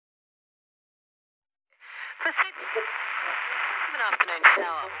Afternoon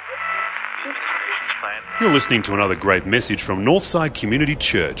shower. You're listening to another great message from Northside Community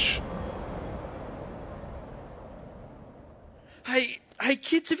Church. Hey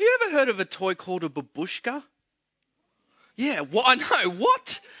kids, have you ever heard of a toy called a babushka? Yeah, what? I know,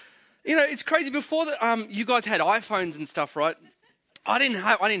 what? You know, it's crazy. Before that, you guys had iPhones and stuff, right? I didn't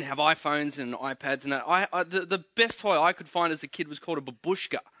have iPhones and iPads and that. The best toy I could find as a kid was called a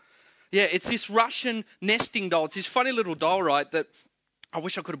babushka. Yeah, it's this Russian nesting doll. It's this funny little doll, right, that I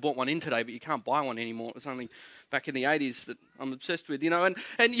wish I could have bought one in today, but you can't buy one anymore. It was only back in the 80s that I'm obsessed with, you know.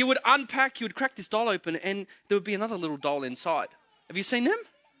 And you would crack this doll open, and there would be another little doll inside. Have you seen them?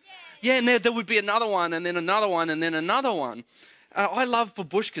 Yeah, and there would be another one, and then another one, and then another one. I love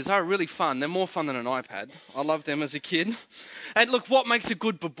babushkas. They're really fun. They're more fun than an iPad. I loved them as a kid. And look, what makes a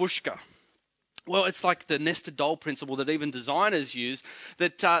good babushka? Well, it's like the nested doll principle that even designers use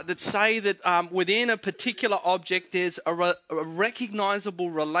that say that within a particular object there's a recognizable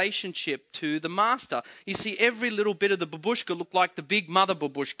relationship to the master. You see, every little bit of the babushka looked like the big mother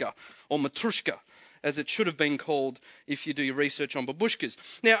babushka, or matrushka, as it should have been called if you do your research on babushkas.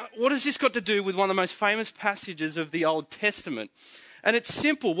 Now, what has this got to do with one of the most famous passages of the Old Testament? And it's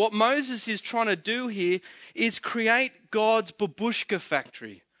simple. What Moses is trying to do here is create God's babushka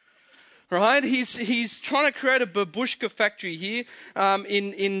factory. Right? He's trying to create a babushka factory here.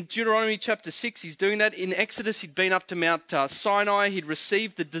 In Deuteronomy chapter 6, he's doing that. In Exodus, he'd been up to Mount Sinai. He'd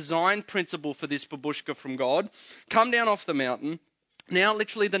received the design principle for this babushka from God. Come down off the mountain. Now,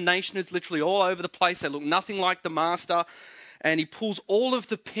 literally, the nation is literally all over the place. They look nothing like the master. And he pulls all of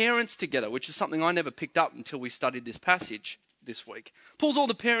the parents together, which is something I never picked up until we studied this passage this week. Pulls all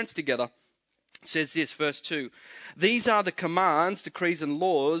the parents together. Says this, verse 2, "These are the commands, decrees and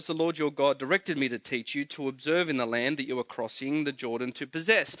laws the Lord your God directed me to teach you to observe in the land that you are crossing the Jordan to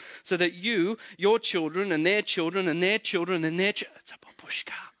possess, so that you, your children and their children and their children and their children..." It's a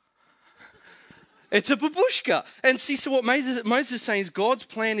babushka. It's a babushka. And see, so what Moses is saying is God's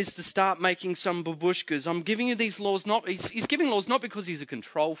plan is to start making some babushkas. I'm giving you these laws, he's giving laws not because he's a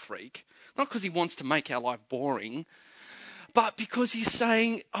control freak, not because he wants to make our life boring, but because he's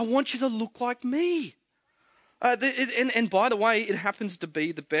saying, I want you to look like me. And by the way, it happens to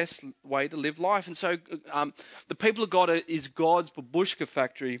be the best way to live life. And so the people of God is God's babushka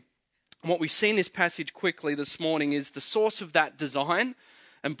factory. And what we see in this passage quickly this morning is the source of that design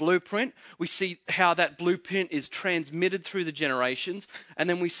and blueprint. We see how that blueprint is transmitted through the generations. And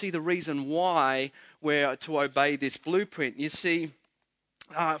then we see the reason why we're to obey this blueprint. You see,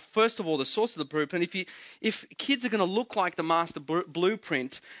 first of all, the source of the blueprint. If kids are going to look like the master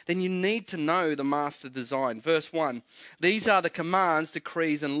blueprint, then you need to know the master design. Verse 1, "These are the commands,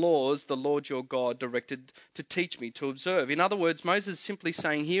 decrees and laws the Lord your God directed to teach me to observe." In other words, Moses is simply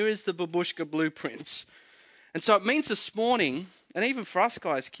saying, here is the babushka blueprints. And so it means this morning, and even for us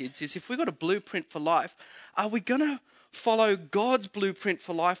guys, kids, is if we've got a blueprint for life, are we going to follow God's blueprint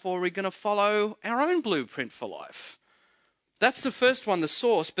for life, or are we going to follow our own blueprint for life? That's the first one, the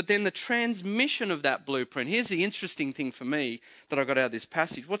source, but then the transmission of that blueprint. Here's the interesting thing for me that I got out of this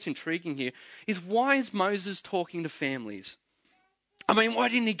passage. What's intriguing here is, why is Moses talking to families? I mean, why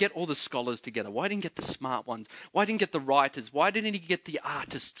didn't he get all the scholars together? Why didn't he get the smart ones? Why didn't he get the writers? Why didn't he get the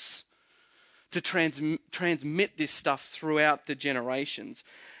artists to transmit this stuff throughout the generations?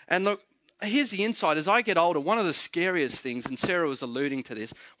 And look, here's the insight. As I get older, one of the scariest things, and Sarah was alluding to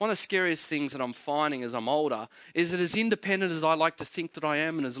this, one of the scariest things that I'm finding as I'm older is that as independent as I like to think that I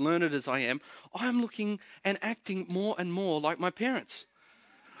am and as learned as I am, I'm looking and acting more and more like my parents.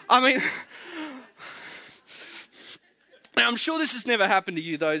 I mean, now I'm sure this has never happened to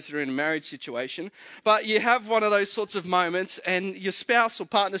you, those that are in a marriage situation, but you have one of those sorts of moments and your spouse or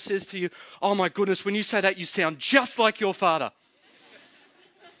partner says to you, "Oh my goodness, when you say that, you sound just like your father."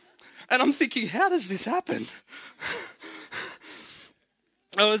 And I'm thinking, how does this happen?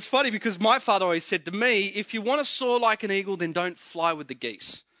 Oh, it's funny because my father always said to me, if you want to soar like an eagle, then don't fly with the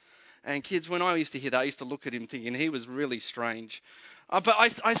geese. And kids, when I used to hear that, I used to look at him thinking he was really strange. But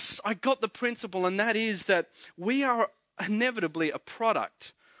I got the principle, and that is that we are inevitably a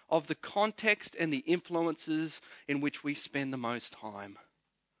product of the context and the influences in which we spend the most time.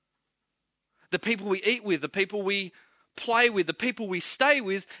 The people we eat with, the people we play with, the people we stay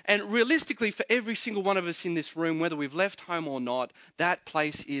with, and realistically for every single one of us in this room, whether we've left home or not, that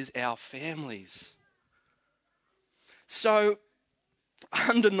place is our families. So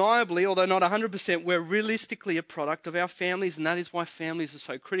undeniably, although not 100%, we're realistically a product of our families, and that is why families are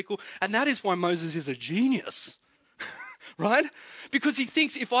so critical, and that is why Moses is a genius. Right? Because he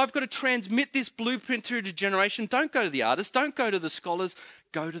thinks, if I've got to transmit this blueprint through the generation, don't go to the artists, don't go to the scholars,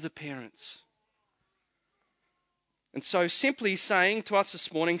 go to the parents. And so simply saying to us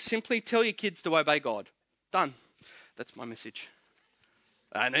this morning, simply tell your kids to obey God. Done. That's my message.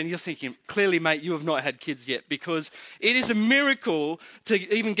 And you're thinking, clearly, mate, you have not had kids yet, because it is a miracle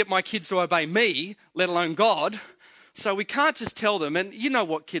to even get my kids to obey me, let alone God. So we can't just tell them. And you know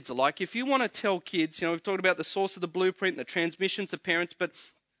what kids are like. If you want to tell kids, we've talked about the source of the blueprint, the transmissions of parents, but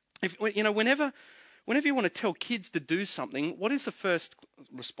whenever you want to tell kids to do something, what is the first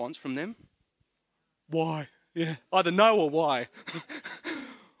response from them? Why? Yeah, either no or why.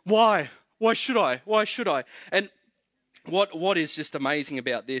 Why? Why should I? Why should I? And what is just amazing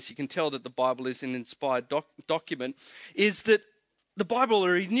about this, you can tell that the Bible is an inspired document, is that the Bible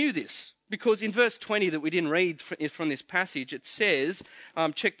already knew this. Because in verse 20 that we didn't read from this passage, it says,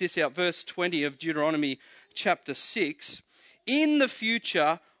 check this out, verse 20 of Deuteronomy chapter 6, in the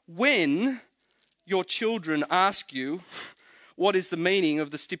future, when your children ask you, what is the meaning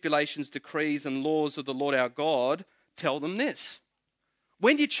of the stipulations, decrees, and laws of the Lord our God, tell them this.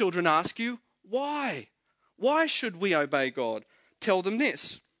 When your children ask you, why? Why should we obey God? Tell them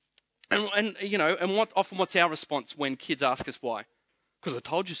this. And what's our response when kids ask us why? Because I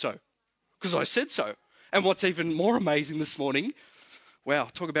told you so. Because I said so. And what's even more amazing this morning, wow,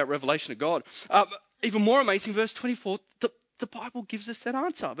 talk about revelation of God. Even more amazing, verse 24, the Bible gives us that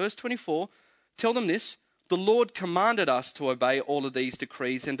answer. Verse 24, tell them this. The Lord commanded us to obey all of these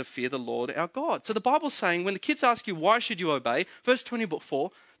decrees and to fear the Lord our God. So the Bible's saying when the kids ask you, why should you obey? Verse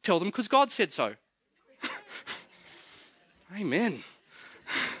 24, tell them because God said so. Amen.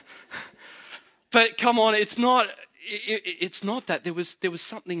 But come on, it's not that. There was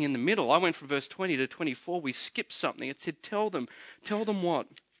something in the middle. I went from verse 20 to 24. We skipped something. It said, tell them what?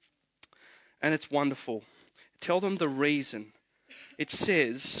 And it's wonderful. Tell them the reason. It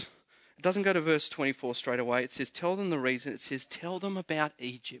says, it doesn't go to verse 24 straight away. It says, tell them the reason. It says, tell them about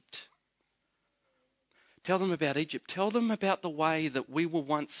Egypt. Tell them about Egypt. Tell them about the way that we were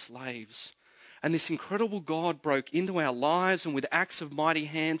once slaves. And this incredible God broke into our lives and with acts of mighty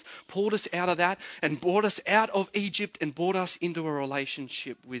hands pulled us out of that and brought us out of Egypt and brought us into a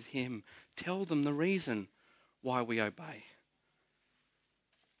relationship with him. Tell them the reason why we obey.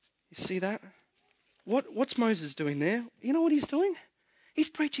 You see that? What's Moses doing there? You know what he's doing? He's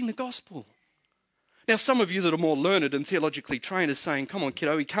preaching the gospel. Now, some of you that are more learned and theologically trained are saying, come on,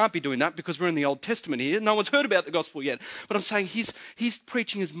 kiddo, he can't be doing that because we're in the Old Testament here. No one's heard about the gospel yet. But I'm saying he's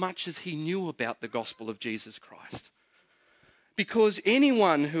preaching as much as he knew about the gospel of Jesus Christ. Because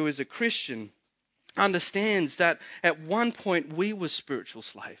anyone who is a Christian understands that at one point we were spiritual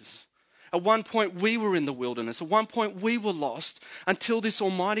slaves. At one point we were in the wilderness. At one point we were lost until this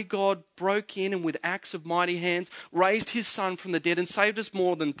almighty God broke in and with acts of mighty hands raised his son from the dead and saved us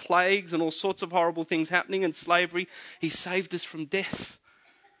more than plagues and all sorts of horrible things happening and slavery. He saved us from death.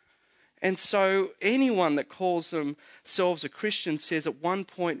 And so anyone that calls themselves a Christian says at one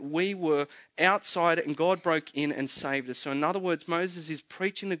point we were outside and God broke in and saved us. So in other words, Moses is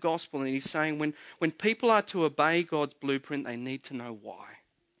preaching the gospel and he's saying when people are to obey God's blueprint, they need to know why.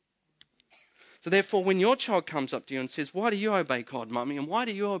 So therefore, when your child comes up to you and says, why do you obey God, Mummy? And why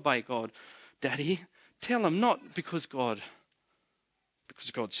do you obey God, Daddy? Tell them not because God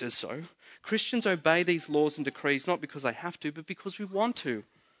says so. Christians obey these laws and decrees not because they have to, but because we want to.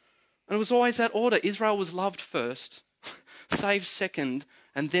 And it was always that order. Israel was loved first, saved second,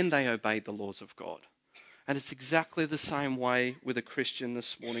 and then they obeyed the laws of God. And it's exactly the same way with a Christian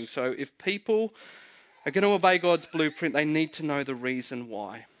this morning. So if people are going to obey God's blueprint, they need to know the reason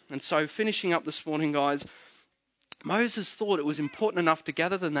why. And so finishing up this morning, guys, Moses thought it was important enough to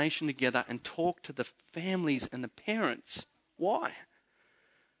gather the nation together and talk to the families and the parents. Why?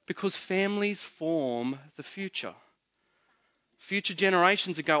 Because families form the future. Future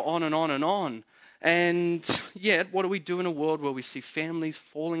generations that go on and on and on. And yet, what do we do in a world where we see families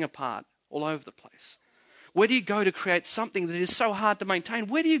falling apart all over the place? Where do you go to create something that is so hard to maintain?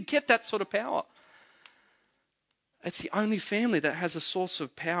 Where do you get that sort of power? It's the only family that has a source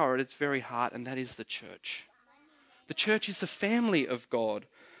of power at its very heart, and that is the church. The church is the family of God.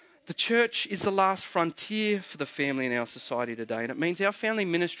 The church is the last frontier for the family in our society today. And it means our family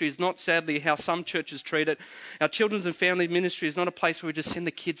ministry is not, sadly, how some churches treat it. Our children's and family ministry is not a place where we just send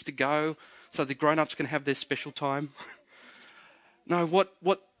the kids to go so the grown-ups can have their special time. No, what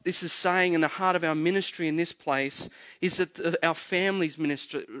this is saying in the heart of our ministry in this place is that our family's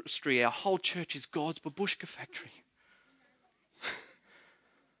ministry, our whole church is God's babushka factory.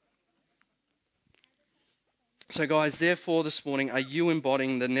 So guys, therefore this morning, are you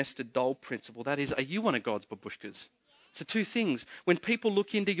embodying the nested doll principle? That is, are you one of God's babushkas? So two things. When people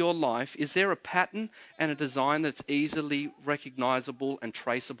look into your life, is there a pattern and a design that's easily recognizable and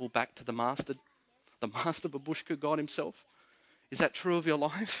traceable back to the master? the master babushka, God himself? Is that true of your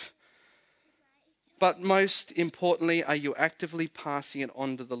life? But most importantly, are you actively passing it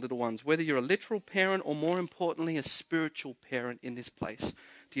on to the little ones? Whether you're a literal parent or, more importantly, a spiritual parent in this place.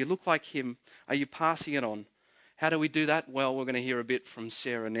 Do you look like him? Are you passing it on? How do we do that? Well, we're going to hear a bit from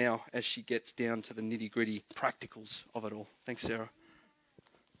Sarah now as she gets down to the nitty-gritty practicals of it all. Thanks, Sarah.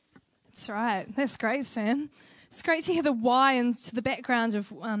 That's right. That's great, Sam. It's great to hear the why and to the background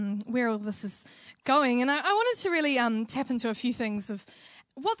of where all this is going. And I wanted to really tap into a few things of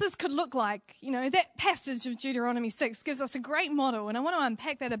what this could look like. You know, that passage of Deuteronomy 6 gives us a great model, and I want to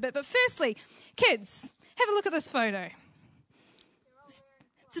unpack that a bit. But firstly, kids, have a look at this photo.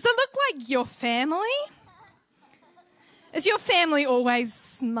 Does it look like your family? Is your family always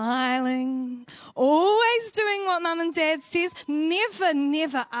smiling, always doing what mum and dad says,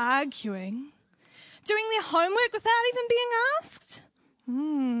 never arguing, doing their homework without even being asked?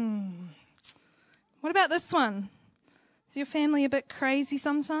 What about this one? Is your family a bit crazy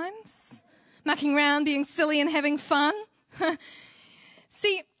sometimes? Mucking around, being silly and having fun?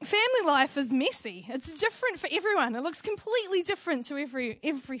 See, family life is messy. It's different for everyone. It looks completely different to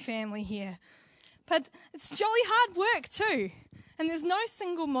every family here. But it's jolly hard work too. And there's no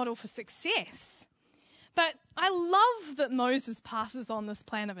single model for success. But I love that Moses passes on this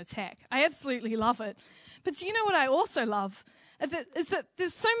plan of attack. I absolutely love it. But do you know what I also love? Is that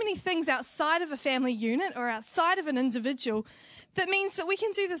there's so many things outside of a family unit or outside of an individual that means that we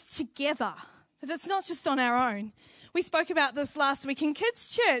can do this together. That it's not just on our own. We spoke about this last week in Kids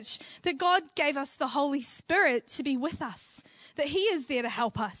Church, that God gave us the Holy Spirit to be with us, that He is there to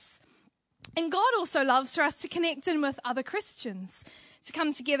help us. And God also loves for us to connect in with other Christians, to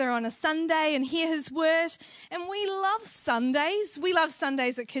come together on a Sunday and hear His word. And we love Sundays. We love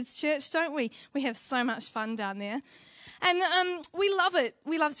Sundays at Kids Church, don't we? We have so much fun down there. And we love it.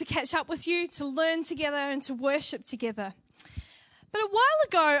 We love to catch up with you, to learn together and to worship together. But a while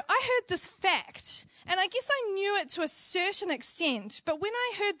ago, I heard this fact, and I guess I knew it to a certain extent. But when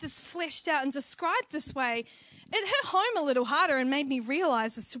I heard this fleshed out and described this way, it hit home a little harder and made me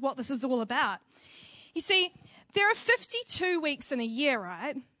realize as to what this is all about. You see, there are 52 weeks in a year,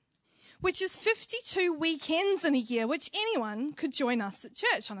 right? Which is 52 weekends in a year, which anyone could join us at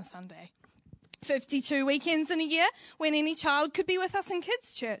church on a Sunday. 52 weekends in a year when any child could be with us in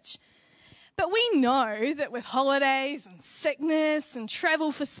Kids Church. But we know that with holidays and sickness and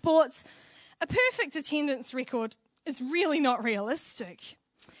travel for sports, a perfect attendance record is really not realistic.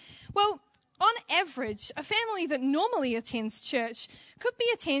 Well, on average, a family that normally attends church could be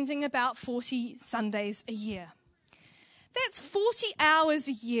attending about 40 Sundays a year. That's 40 hours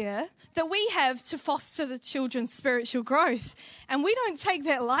a year that we have to foster the children's spiritual growth. And we don't take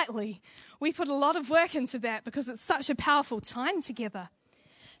that lightly. We put a lot of work into that because it's such a powerful time together.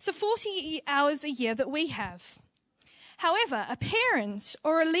 So 40 hours a year that we have. However, a parent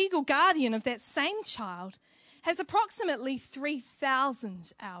or a legal guardian of that same child has approximately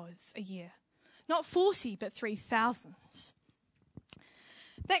 3,000 hours a year. Not 40, but 3,000.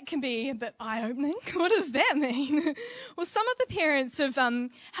 That can be a bit eye-opening. What does that mean? Well, some of the parents have heard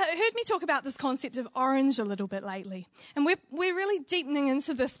me talk about this concept of orange a little bit lately. And we're really deepening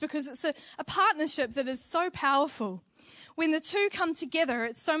into this because it's a partnership that is so powerful. When the two come together,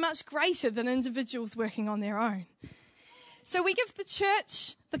 it's so much greater than individuals working on their own. So we give the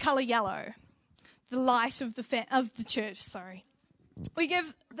church the colour yellow, the light of the church, sorry. We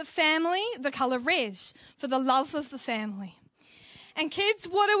give the family the colour red for the love of the family. And kids,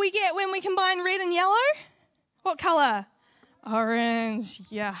 what do we get when we combine red and yellow? What colour? Orange.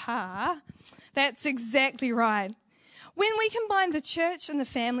 Yeah, that's exactly right. When we combine the church and the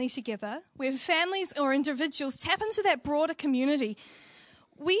family together, where families or individuals tap into that broader community,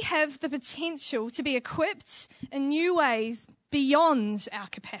 we have the potential to be equipped in new ways beyond our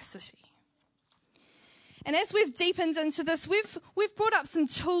capacity. And as we've deepened into this, we've brought up some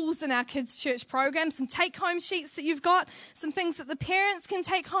tools in our Kids Church program, some take-home sheets that you've got, some things that the parents can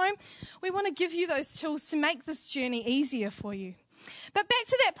take home. We want to give you those tools to make this journey easier for you. But back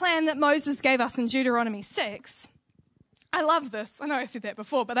to that plan that Moses gave us in Deuteronomy 6. I love this. I know I said that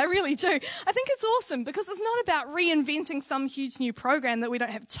before, but I really do. I think it's awesome because it's not about reinventing some huge new program that we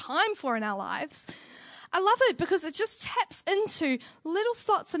don't have time for in our lives. I love it because it just taps into little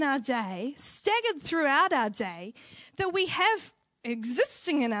slots in our day, staggered throughout our day, that we have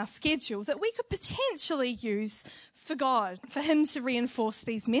existing in our schedule that we could potentially use for God, for Him to reinforce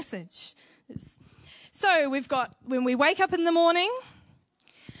these messages. So we've got when we wake up in the morning,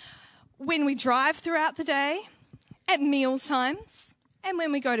 when we drive throughout the day, at meal times, and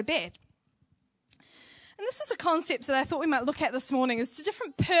when we go to bed. And this is a concept that I thought we might look at this morning, is the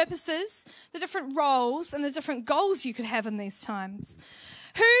different purposes, the different roles, and the different goals you could have in these times.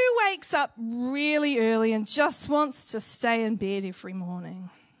 Who wakes up really early and just wants to stay in bed every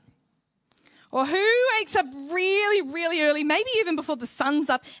morning? Or who wakes up really, really early, maybe even before the sun's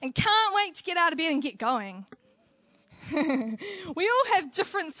up, and can't wait to get out of bed and get going? We all have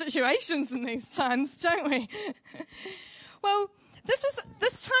different situations in these times, don't we? Well,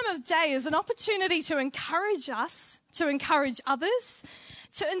 this time of day is an opportunity to encourage us, to encourage others,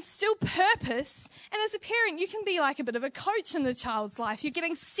 to instill purpose. And as a parent, you can be like a bit of a coach in the child's life. You're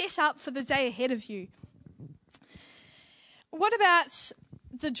getting set up for the day ahead of you. What about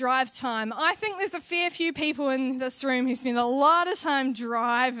the drive time? I think there's a fair few people in this room who spend a lot of time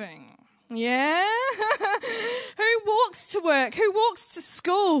driving. Yeah? Who walks to work? Who walks to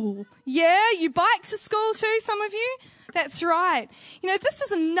school? Yeah? You bike to school too, some of you? That's right. You know, this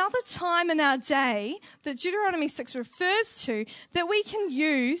is another time in our day that Deuteronomy 6 refers to that we can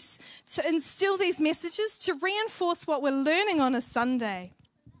use to instill these messages to reinforce what we're learning on a Sunday.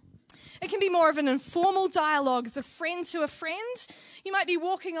 It can be more of an informal dialogue as a friend to a friend. You might be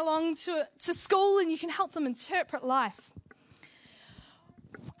walking along to school and you can help them interpret life.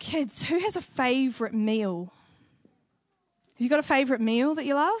 Kids, who has a favourite meal? Have you got a favourite meal that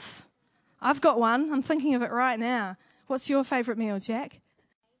you love? I've got one. I'm thinking of it right now. What's your favourite meal, Jack?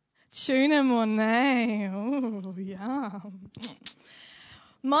 Tuna mornay. Oh, yum.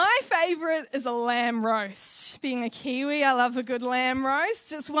 My favourite is a lamb roast. Being a Kiwi, I love a good lamb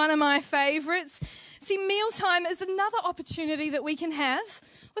roast. It's one of my favourites. See, mealtime is another opportunity that we can have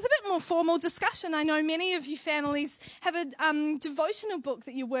with a bit more formal discussion. I know many of you families have a devotional book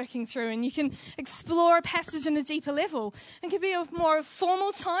that you're working through, and you can explore a passage in a deeper level. It can be a more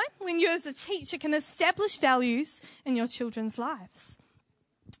formal time when you as a teacher can establish values in your children's lives.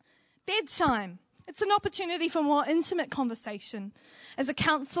 Bedtime. It's an opportunity for more intimate conversation. As a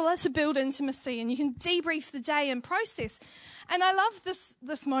counsellor, to build intimacy, and you can debrief the day and process. And I love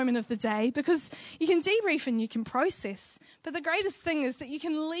this moment of the day because you can debrief and you can process. But the greatest thing is that you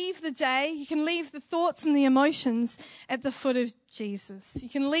can leave the day, you can leave the thoughts and the emotions at the foot of Jesus. You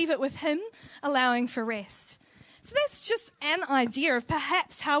can leave it with Him, allowing for rest. So that's just an idea of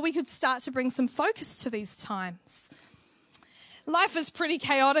perhaps how we could start to bring some focus to these times. Life is pretty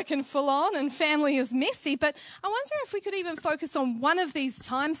chaotic and full on, and family is messy, but I wonder if we could even focus on one of these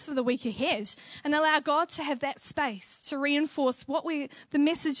times for the week ahead and allow God to have that space to reinforce the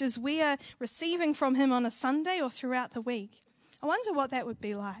messages we are receiving from Him on a Sunday or throughout the week. I wonder what that would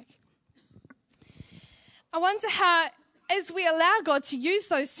be like. I wonder how, as we allow God to use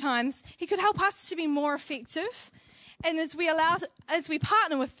those times, He could help us to be more effective. And as we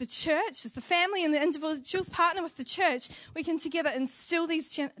partner with the church, as the family and the individuals partner with the church, we can together instill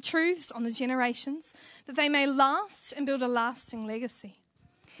these truths on the generations that they may last and build a lasting legacy.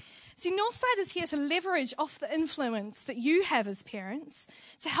 See, Northside is here to leverage off the influence that you have as parents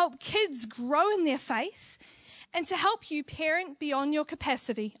to help kids grow in their faith and to help you parent beyond your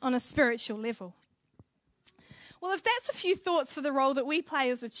capacity on a spiritual level. Well, if that's a few thoughts for the role that we play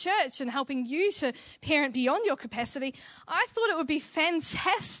as a church in helping you to parent beyond your capacity, I thought it would be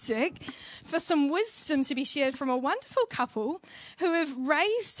fantastic for some wisdom to be shared from a wonderful couple who have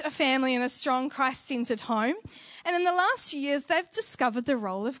raised a family in a strong Christ-centered home. And in the last few years, they've discovered the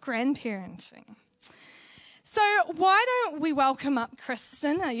role of grandparenting. So why don't we welcome up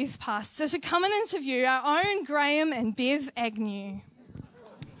Kristyn, our youth pastor, to come and interview our own Graham and Bev Agnew.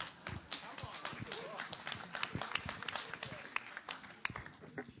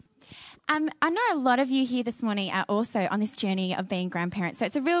 I know a lot of you here this morning are also on this journey of being grandparents. So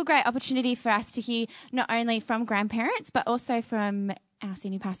it's a real great opportunity for us to hear not only from grandparents, but also from our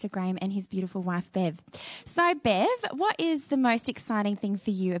senior pastor, Graham, and his beautiful wife, Bev. So, Bev, what is the most exciting thing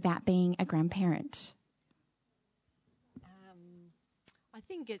for you about being a grandparent? I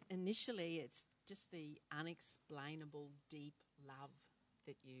think initially it's just the unexplainable deep love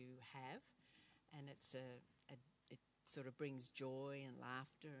that you have, and it sort of brings joy and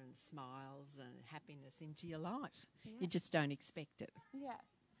laughter and smiles and happiness into your life. Yeah. You just don't expect it. Yeah,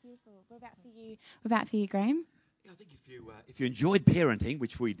 beautiful. What about for you, Graham? Yeah, I think if you enjoyed parenting,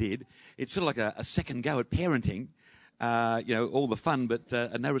 which we did, it's sort of like a second go at parenting. All the fun but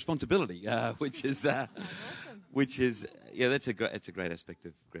no responsibility, which is awesome. That's a great aspect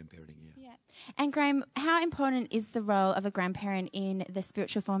of grandparenting. Yeah. And Graham, how important is the role of a grandparent in the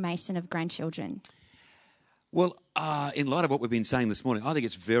spiritual formation of grandchildren? Well, in light of what we've been saying this morning, I think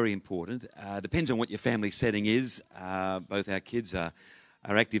it's very important. Depends on what your family setting is. Both our kids are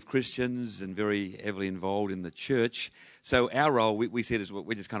active Christians and very heavily involved in the church. So our role, we see it as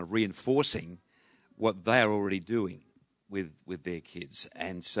we're just kind of reinforcing what they are already doing with their kids.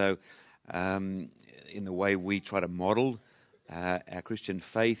 And so in the way we try to model our Christian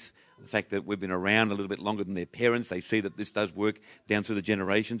faith, the fact that we've been around a little bit longer than their parents, they see that this does work down through the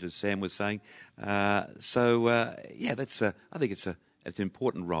generations, as Sam was saying. That's I think it's an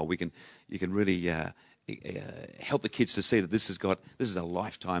important role. You can really help the kids to see that this is a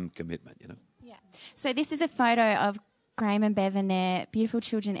lifetime commitment. Yeah. So this is a photo of Graham and Bev and their beautiful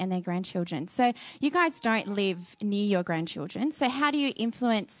children and their grandchildren. So you guys don't live near your grandchildren. So how do you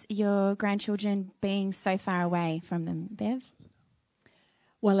influence your grandchildren being so far away from them, Bev?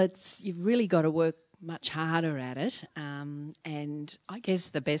 Well, you've really got to work much harder at it. And I guess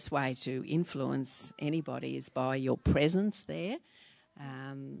the best way to influence anybody is by your presence there.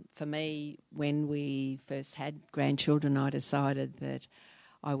 For me, when we first had grandchildren, I decided that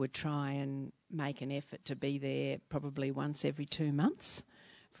I would try and make an effort to be there probably once every 2 months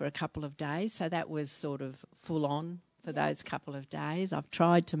for a couple of days. So that was sort of full on for those couple of days. I've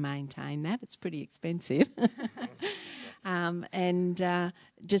tried to maintain that. It's pretty expensive.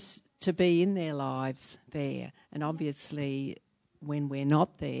 Just to be in their lives there. And obviously when we're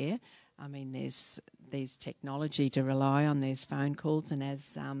not there, I mean, there's technology to rely on, there's phone calls, and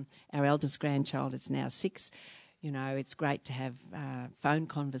as our eldest grandchild is now 6, it's great to have phone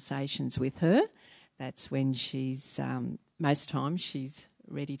conversations with her. That's when most times she's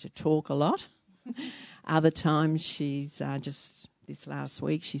ready to talk a lot. Other times she's just, this last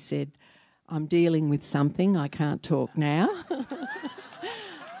week she said, I'm dealing with something, I can't talk now.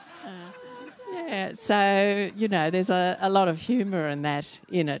 So, there's a lot of humour in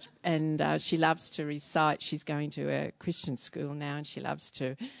it. And she loves to recite. She's going to a Christian school now, and she loves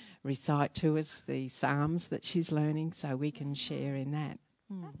to recite to us the Psalms that she's learning, so we can share in that.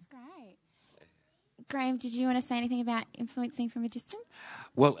 That's great. Graham, did you want to say anything about influencing from a distance?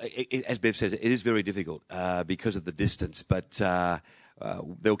 Well, as Bev says, it is very difficult because of the distance, but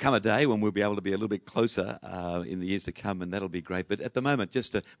there'll come a day when we'll be able to be a little bit closer in the years to come, and that'll be great. But at the moment,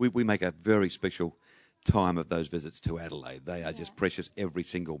 we make a very special time of those visits to Adelaide. They are just precious every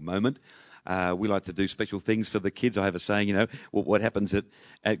single moment. We like to do special things for the kids. I have a saying, what happens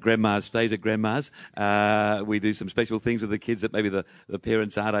at Grandma's stays at Grandma's. We do some special things with the kids that maybe the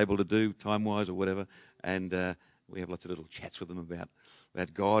parents aren't able to do time-wise or whatever. And we have lots of little chats with them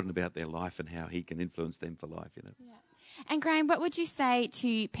about God and about their life and how he can influence them for life, Yeah. And Graham, what would you say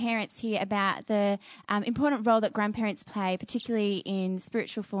to parents here about the important role that grandparents play, particularly in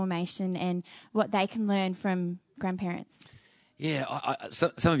spiritual formation and what they can learn from grandparents? Yeah,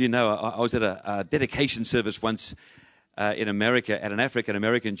 some of you know I was at a dedication service once in America at an African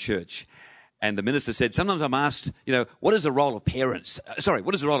American church, and the minister said, sometimes I'm asked, what is the role of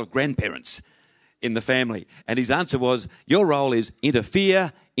what is the role of grandparents in the family? And his answer was, your role is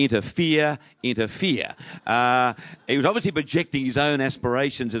interfere. He was obviously projecting his own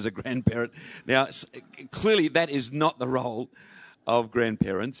aspirations as a grandparent. Now, clearly that is not the role of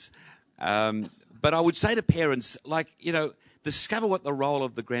grandparents. But I would say to parents, discover what the role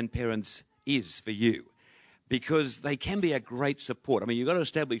of the grandparents is for you, because they can be a great support. I mean, you've got to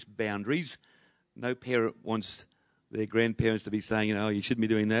establish boundaries. No parent wants their grandparents to be saying, you shouldn't be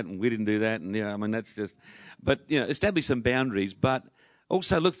doing that, and we didn't do that, and that's just... But, establish some boundaries, but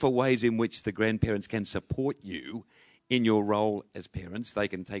also look for ways in which the grandparents can support you in your role as parents. They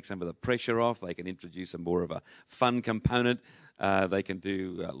can take some of the pressure off. They can introduce more of a fun component. They can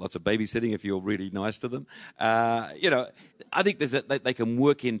do lots of babysitting if you're really nice to them. I think they can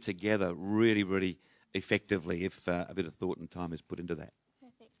work in together really, really effectively if a bit of thought and time is put into that.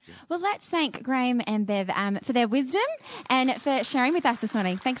 Perfect. Yeah. Well, let's thank Graham and Bev for their wisdom and for sharing with us this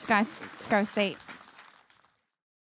morning. Thanks, guys. Let's go have a seat.